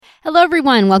Hello,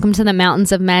 everyone. Welcome to the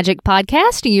Mountains of Magic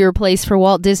podcast, your place for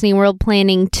Walt Disney World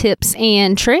planning tips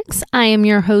and tricks. I am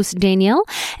your host, Danielle,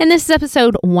 and this is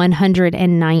episode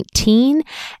 119,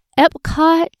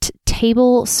 Epcot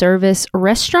Table Service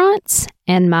Restaurants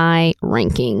and my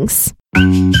rankings.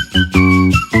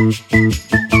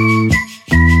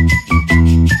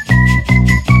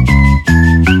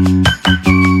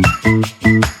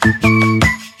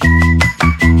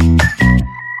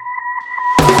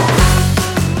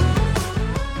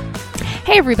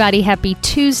 Hey everybody, happy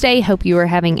Tuesday. Hope you are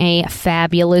having a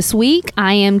fabulous week.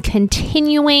 I am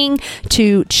continuing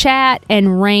to chat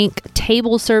and rank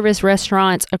table service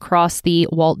restaurants across the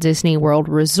Walt Disney World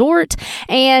Resort.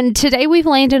 And today we've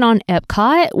landed on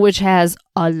Epcot, which has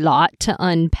a lot to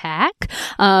unpack.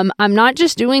 I'm not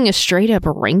just doing a straight up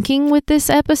ranking with this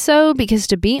episode because,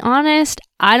 to be honest,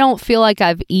 I don't feel like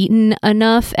I've eaten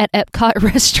enough at Epcot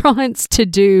restaurants to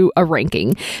do a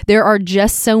ranking. There are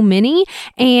just so many,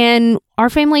 and our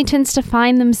family tends to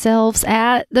find themselves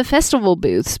at the festival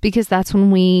booths because that's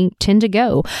when we tend to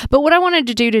go. But what I wanted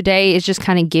to do today is just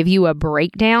kind of give you a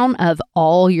breakdown of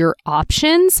all your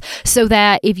options so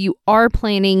that if you are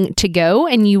planning to go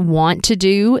and you want to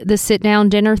do the sit-down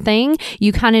dinner thing,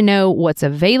 you kind of know what's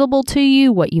available to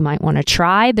you, what you might want to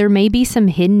try. There may be some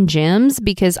hidden gems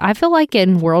because I feel like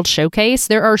in World Showcase,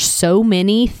 there are so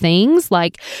many things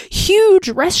like huge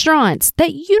restaurants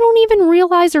that you don't even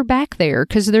realize are back there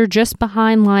because they're just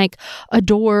behind like a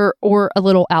door or a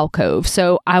little alcove.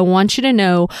 So I want you to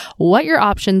know what your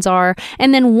options are.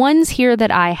 And then ones here that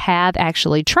I have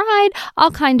actually tried,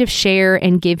 I'll kind of share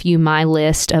and give you my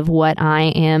list of what I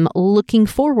am looking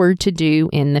forward to do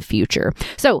in the future.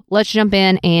 So let's jump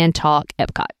in and talk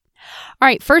Epcot. All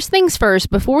right, first things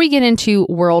first, before we get into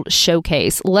World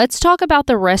Showcase, let's talk about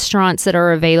the restaurants that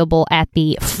are available at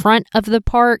the front of the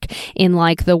park in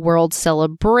like the World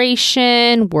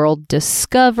Celebration, World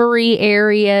Discovery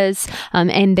areas,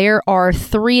 and there are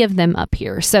 3 of them up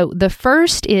here. So the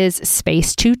first is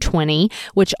Space 220,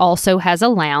 which also has a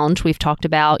lounge. We've talked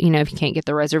about, if you can't get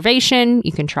the reservation,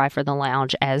 you can try for the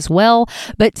lounge as well.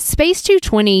 But Space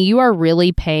 220, you are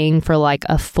really paying for like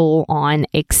a full-on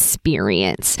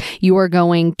experience. You are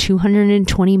going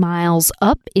 220 miles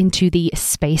up into the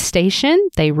space station.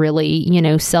 They really,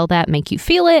 sell that, make you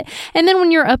feel it. And then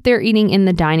when you're up there eating in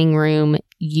the dining room,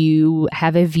 you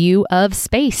have a view of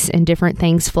space and different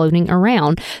things floating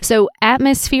around. So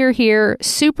atmosphere here,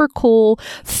 super cool.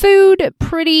 Food,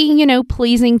 pretty,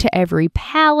 pleasing to every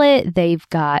palate. They've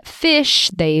got fish,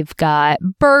 they've got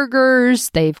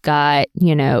burgers, they've got,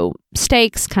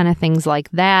 steaks, kind of things like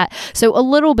that. So a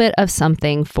little bit of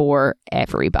something for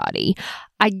everybody.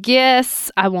 I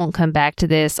guess I won't come back to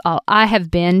this. I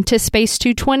have been to Space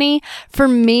 220. For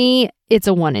me, it's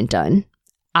a one and done.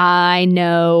 I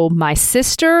know my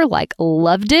sister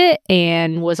loved it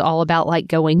and was all about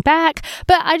going back,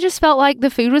 but I just felt like the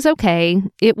food was okay.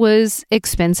 It was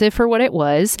expensive for what it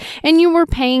was, and you were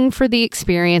paying for the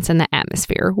experience and the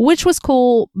atmosphere, which was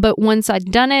cool. But once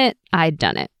I'd done it, I'd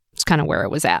done it. It's kind of where it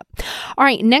was at. All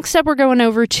right, next up, we're going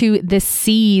over to the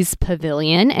Seas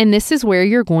Pavilion, and this is where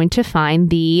you're going to find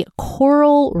the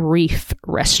Coral Reef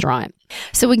restaurant.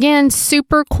 So again,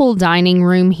 super cool dining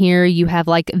room here. You have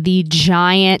the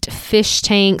giant fish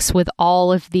tanks with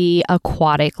all of the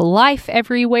aquatic life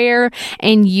everywhere.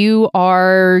 And you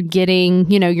are getting,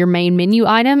 your main menu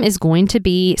item is going to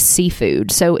be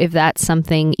seafood. So if that's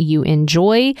something you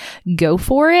enjoy, go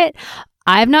for it.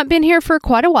 I've not been here for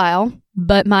quite a while,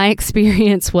 but my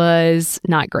experience was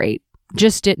not great.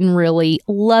 Just didn't really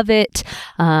love it.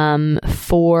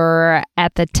 For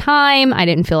at the time, I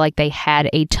didn't feel like they had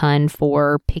a ton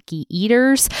for picky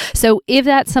eaters. So if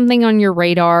that's something on your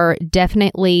radar,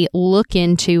 definitely look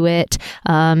into it.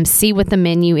 See what the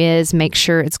menu is. Make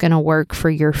sure it's going to work for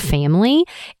your family.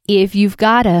 If you've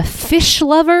got a fish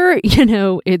lover,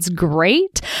 it's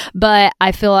great. But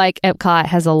I feel like Epcot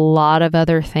has a lot of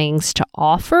other things to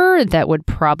offer that would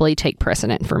probably take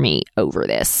precedent for me over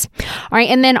this. All right.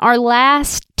 And then our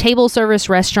last table service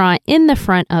restaurant in the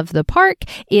front of the park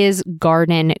is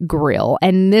Garden Grill.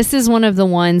 And this is one of the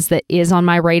ones that is on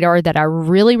my radar that I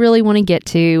really, really want to get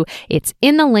to. It's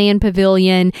in the Land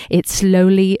Pavilion. It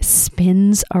slowly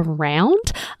spins around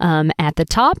at the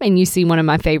top, and you see one of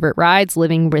my favorite rides,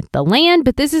 Living with the Land.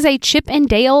 But this is a Chip and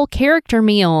Dale character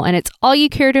meal, and it's all you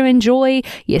care to enjoy.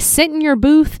 You sit in your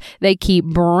booth. They keep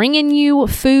bringing you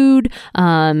food.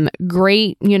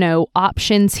 Great,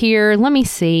 options here. Let me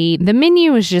see. The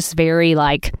menu is just very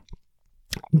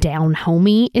down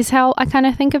homey is how I kind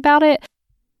of think about it.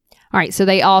 All right, so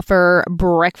they offer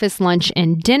breakfast, lunch,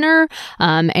 and dinner,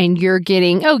 and you're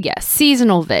getting,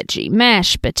 seasonal veggie,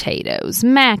 mashed potatoes,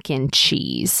 mac and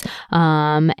cheese,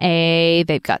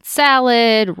 they've got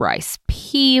salad, rice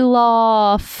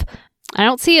pilaf. I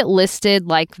don't see it listed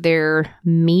like their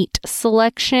meat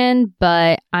selection,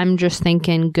 but I'm just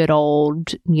thinking good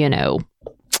old,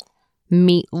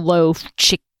 meatloaf,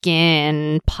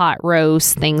 chicken, pot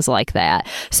roast, things like that.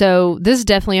 So this is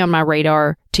definitely on my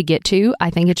radar to get to. I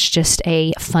think it's just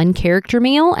a fun character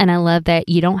meal, and I love that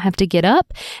you don't have to get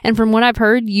up. And from what I've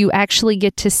heard, you actually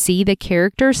get to see the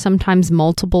character sometimes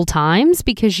multiple times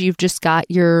because you've just got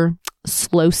your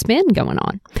slow spin going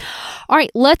on. All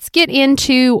right, let's get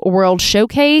into World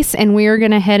Showcase, and we are going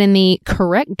to head in the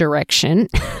correct direction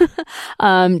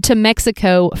to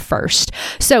Mexico first.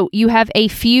 So you have a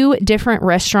few different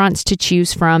restaurants to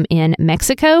choose from in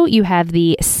Mexico. You have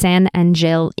the San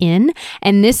Angel Inn,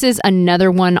 and this is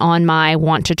another one on my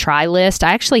want to try list.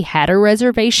 I actually had a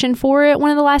reservation for it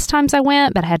one of the last times I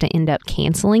went, but I had to end up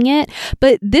canceling it.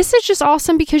 But this is just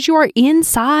awesome because you are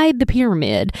inside the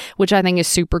pyramid, which I think is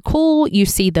super cool. You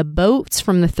see the boats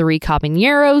from the Three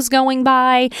Caballeros going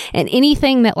by, and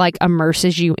anything that like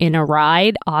immerses you in a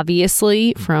ride,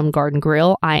 obviously from Garden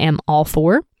Grill, I am all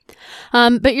for.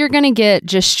 But you're going to get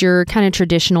just your kind of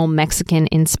traditional Mexican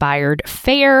inspired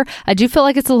fare. I do feel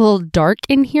like it's a little dark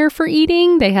in here for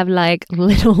eating. They have like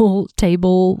little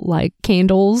table like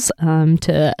candles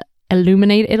to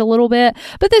illuminate it a little bit,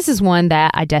 but this is one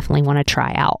that I definitely want to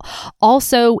try out.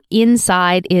 Also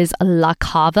inside is La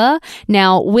Cava.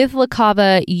 Now with La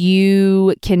Cava,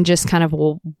 you can just kind of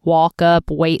walk up,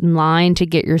 wait in line to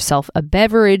get yourself a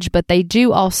beverage, but they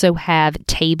do also have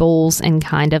tables and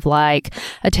kind of like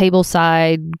a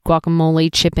tableside guacamole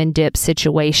chip and dip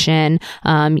situation.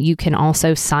 You can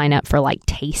also sign up for like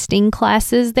tasting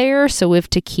classes there. So if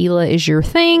tequila is your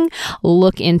thing,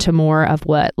 look into more of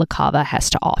what La Cava has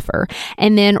to offer.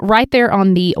 And then right there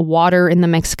on the water in the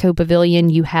Mexico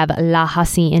Pavilion, you have La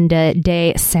Hacienda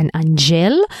de San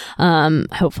Angel.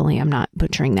 Hopefully I'm not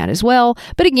butchering that as well.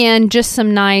 But again, just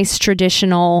some nice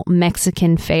traditional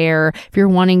Mexican fare. If you're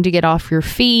wanting to get off your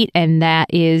feet and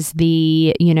that is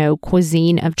the,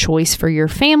 cuisine of choice for your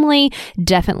family,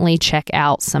 definitely check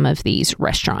out some of these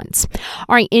restaurants.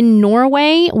 All right, in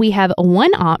Norway, we have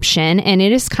one option, and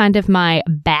it is kind of my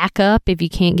backup if you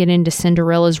can't get into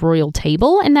Cinderella's Royal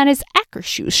Table, and that is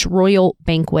Akershus Royal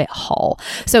Banquet Hall.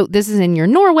 So this is in your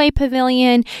Norway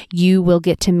pavilion. You will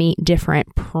get to meet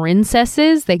different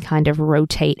princesses. They kind of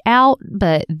rotate out,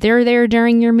 but they're there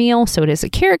during your meal, so it is a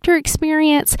character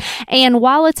experience. And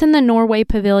while it's in the Norway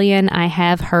pavilion, I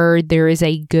have heard there is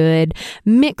a good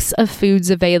mix of foods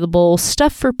available,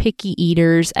 stuff for picky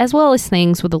eaters, as well as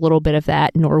things with a little bit of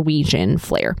that Norwegian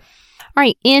flair. All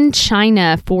right, in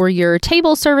China, for your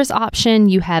table service option,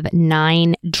 you have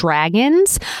 9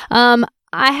 Dragons. I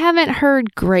haven't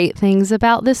heard great things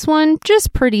about this one,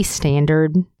 just pretty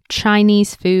standard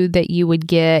Chinese food that you would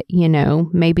get,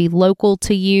 maybe local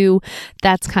to you.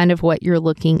 That's kind of what you're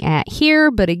looking at here.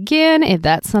 But again, if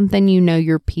that's something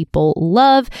your people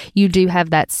love, you do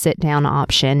have that sit down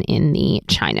option in the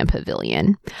China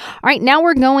Pavilion. All right, now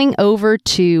we're going over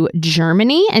to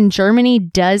Germany, and Germany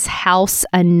does house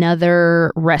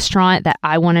another restaurant that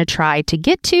I want to try to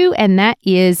get to, and that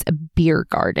is Beer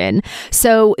Garden.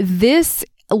 So this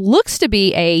looks to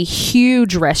be a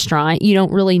huge restaurant. You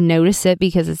don't really notice it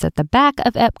because it's at the back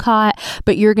of Epcot,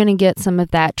 but you're going to get some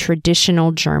of that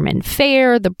traditional German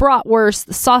fare, the bratwurst,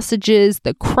 the sausages,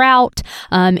 the kraut,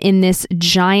 in this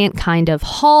giant kind of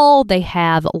hall. They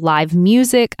have live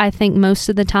music, I think, most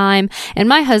of the time. And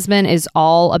my husband is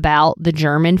all about the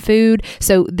German food.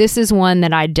 So this is one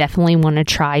that I definitely want to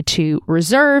try to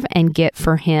reserve and get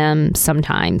for him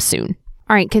sometime soon.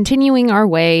 All right, continuing our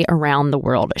way around the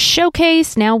World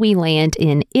Showcase, now we land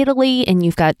in Italy, and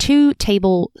you've got 2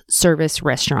 table service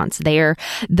restaurants there.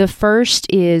 The first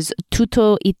is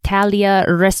Tutto Italia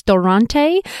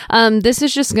Ristorante. This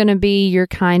is just going to be your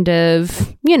kind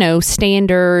of,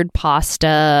 standard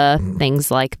pasta,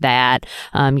 things like that,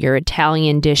 your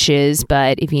Italian dishes.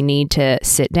 But if you need to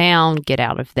sit down, get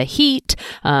out of the heat,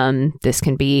 this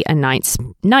can be a nice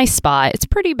spot. It's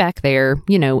pretty back there,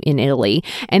 in Italy.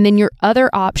 And then your other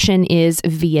option is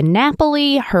Via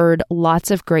Napoli. Heard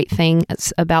lots of great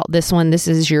things about this one. This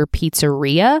is your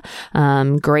pizzeria.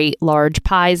 Great large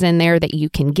pies in there that you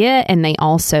can get. And they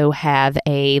also have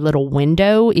a little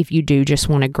window if you do just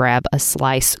want to grab a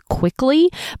slice quickly.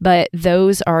 But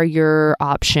those are your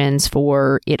options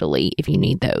for Italy if you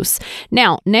need those.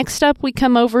 Now, next up, we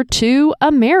come over to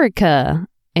America.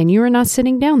 and you are not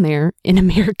sitting down there in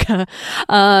America,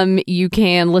 you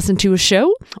can listen to a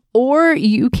show, or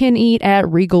you can eat at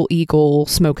Regal Eagle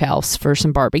Smokehouse for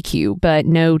some barbecue, but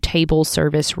no table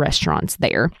service restaurants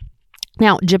there.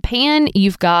 Now, Japan,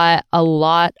 you've got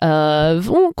quite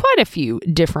a few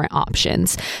different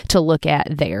options to look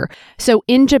at there. So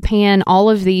in Japan, all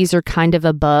of these are kind of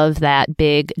above that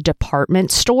big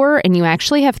department store, and you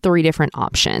actually have 3 different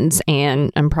options,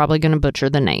 and I'm probably going to butcher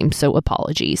the name, so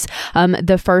apologies.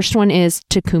 The first one is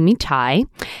Takumi Thai.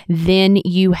 Then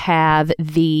you have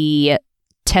the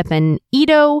Teppen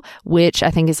Ito, which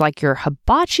I think is like your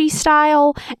hibachi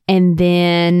style, and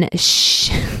then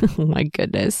oh my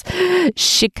goodness,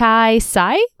 Shikai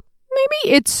Sai?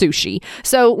 Maybe it's sushi.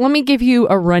 So let me give you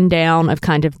a rundown of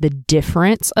kind of the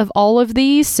difference of all of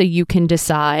these so you can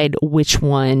decide which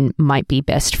one might be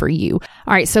best for you.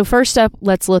 All right, so first up,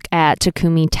 let's look at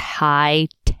Takumi Thai.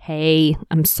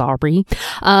 I'm sorry.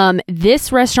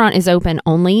 This restaurant is open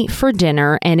only for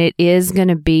dinner, and it is going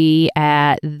to be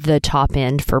at the top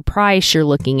end for price. You're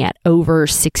looking at over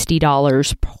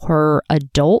 $60 per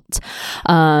adult.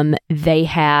 They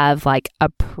have like a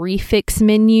prefix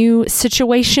menu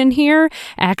situation here.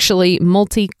 Actually,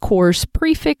 multi-course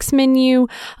prefix menu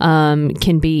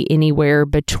can be anywhere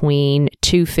between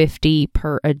 $250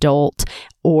 per adult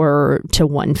or to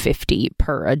 $150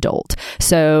 per adult.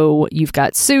 So you've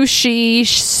got sushi,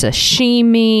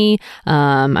 sashimi.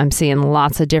 I'm seeing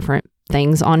lots of different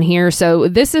things on here. So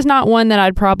this is not one that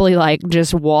I'd probably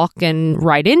just walk and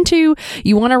right into.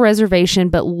 You want a reservation,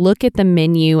 but look at the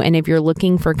menu. And if you're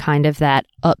looking for kind of that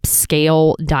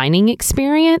upscale dining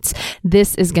experience,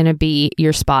 this is going to be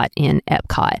your spot in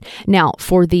Epcot. Now,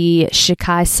 for the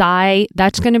Shikai Sai,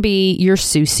 that's going to be your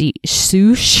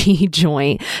sushi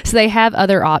joint. So they have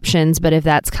other options, but if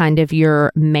that's kind of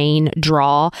your main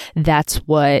draw, that's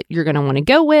what you're going to want to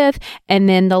go with. And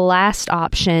then the last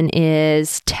option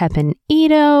is Teppen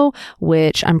Ito,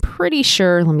 which I'm pretty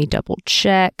sure, let me double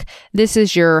check. This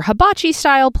is your hibachi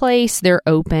style place. They're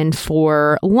open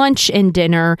for lunch and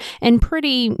dinner and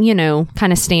pretty,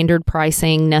 kind of standard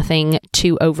pricing, nothing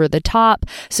too over the top.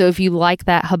 So if you like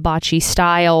that hibachi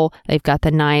style, they've got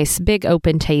the nice big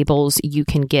open tables. You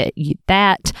can get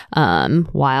that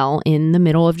while in the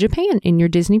middle of Japan in your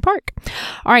Disney park.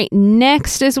 All right,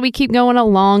 next, as we keep going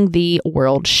along the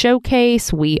World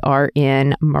Showcase, we are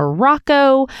in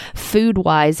Morocco.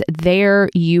 Food-wise, there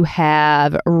you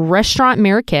have Restaurant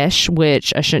Marrakesh,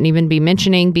 which I shouldn't even be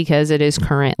mentioning because it is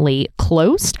currently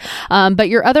closed. But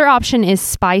your other option is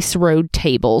Spice Road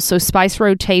Table. So Spice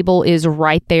Road Table is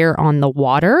right there on the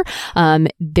water.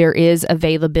 There is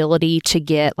availability to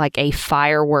get like a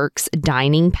fireworks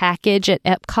dining package at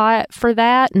Epcot for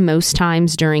that most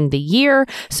times during the year.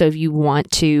 So if you want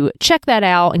to check that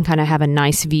out and kind of have a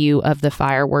nice view of the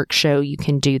fireworks show, you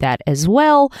can do that as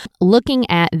well. Looking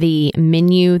at the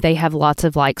menu, they have lots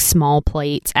of small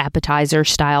plates, appetizer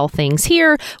style things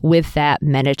here with that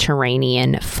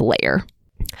Mediterranean flair.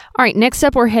 All right, next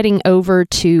up, we're heading over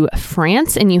to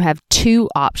France, and you have 2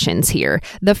 options here.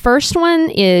 The first one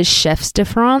is Chefs de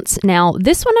France. Now,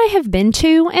 this one I have been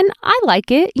to, and I like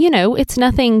it. It's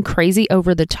nothing crazy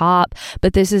over the top,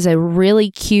 but this is a really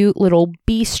cute little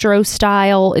bistro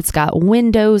style. It's got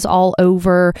windows all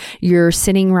over. You're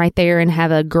sitting right there and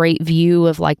have a great view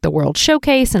of the World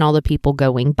Showcase and all the people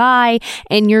going by,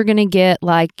 and you're going to get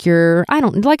like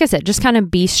I said, just kind of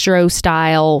bistro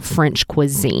style French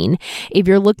cuisine. If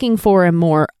you're looking for a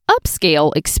more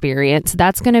upscale experience,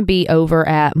 that's going to be over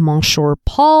at Monsieur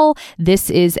Paul. This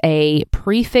is a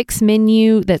prefix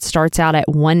menu that starts out at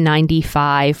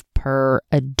 $195 per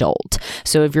adult.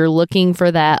 So if you're looking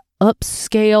for that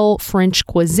upscale French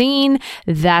cuisine,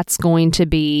 that's going to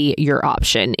be your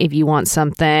option. If you want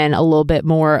something a little bit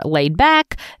more laid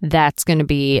back, that's going to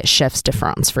be Chefs de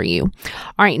France for you.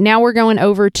 All right, now we're going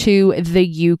over to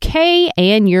the UK,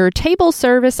 and your table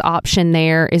service option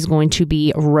there is going to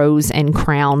be Rose and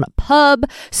Crown Pub.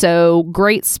 So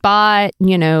great spot,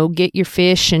 get your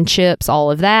fish and chips, all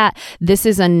of that. This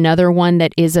is another one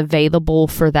that is available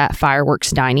for that fireworks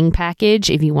dining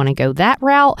package if you want to go that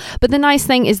route. But the nice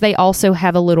thing is they also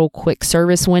have a little quick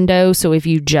service window. So if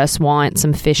you just want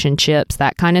some fish and chips,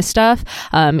 that kind of stuff,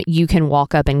 you can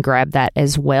walk up and grab that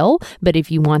as well. But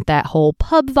if you want that whole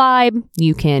pub vibe,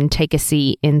 you can take a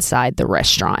seat inside the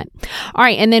restaurant. All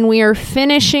right. And then we are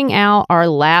finishing out our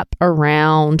lap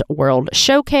around World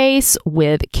Showcase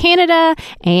with Canada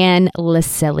and Le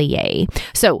Cellier.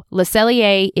 So Le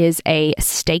Cellier is a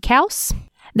steakhouse.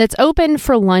 that's open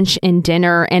for lunch and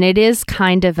dinner, and it is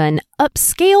kind of an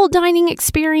upscale dining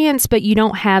experience, but you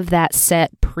don't have that set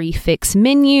prefix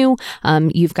menu.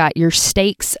 You've got your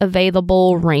steaks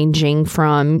available ranging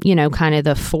from, kind of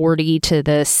the $40 to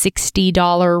the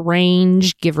 $60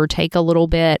 range, give or take a little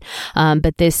bit.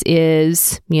 But this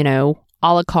is,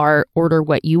 a la carte, order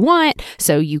what you want,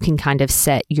 so you can kind of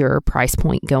set your price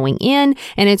point going in.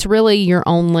 And it's really your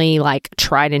only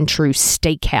tried and true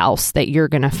steakhouse that you're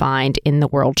going to find in the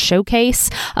World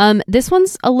Showcase. This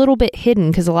one's a little bit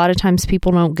hidden because a lot of times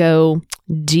people don't go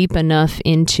deep enough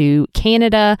into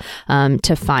Canada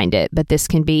to find it. But this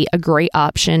can be a great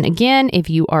option, again,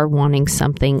 if you are wanting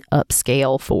something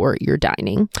upscale for your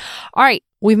dining. All right.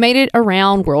 We've made it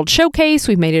around World Showcase.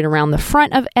 We've made it around the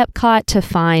front of Epcot to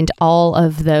find all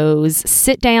of those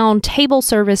sit-down table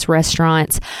service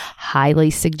restaurants. Highly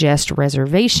suggest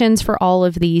reservations for all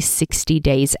of these 60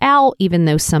 days out, even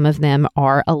though some of them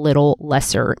are a little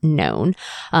lesser known.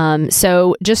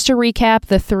 So just to recap,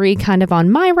 the three kind of on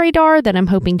my radar that I'm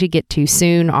hoping to get to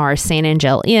soon are San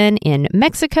Angel Inn in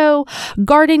Mexico,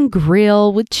 Garden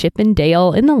Grill with Chip and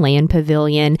Dale in the Land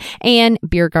Pavilion, and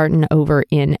Beer Garden over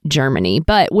in Germany.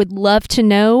 But would love to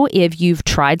know if you've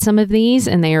tried some of these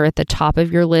and they are at the top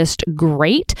of your list,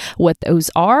 great, what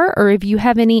those are, or if you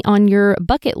have any on your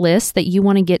bucket list that you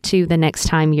want to get to the next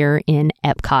time you're in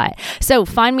Epcot. So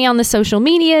find me on the social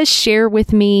media, share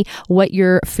with me what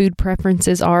your food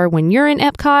preferences are when you're in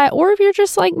Epcot, or if you're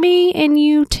just like me and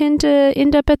you tend to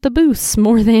end up at the booths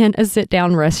more than a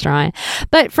sit-down restaurant.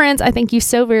 But friends, I thank you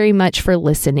so very much for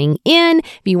listening in.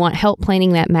 If you want help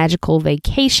planning that magical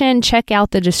vacation, check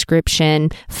out the description.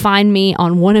 Find me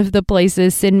on one of the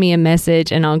places, send me a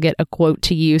message, and I'll get a quote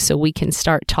to you so we can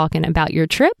start talking about your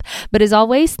trip. But as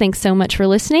always, thanks so much for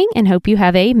listening and hope you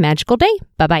have a magical day.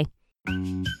 Bye-bye.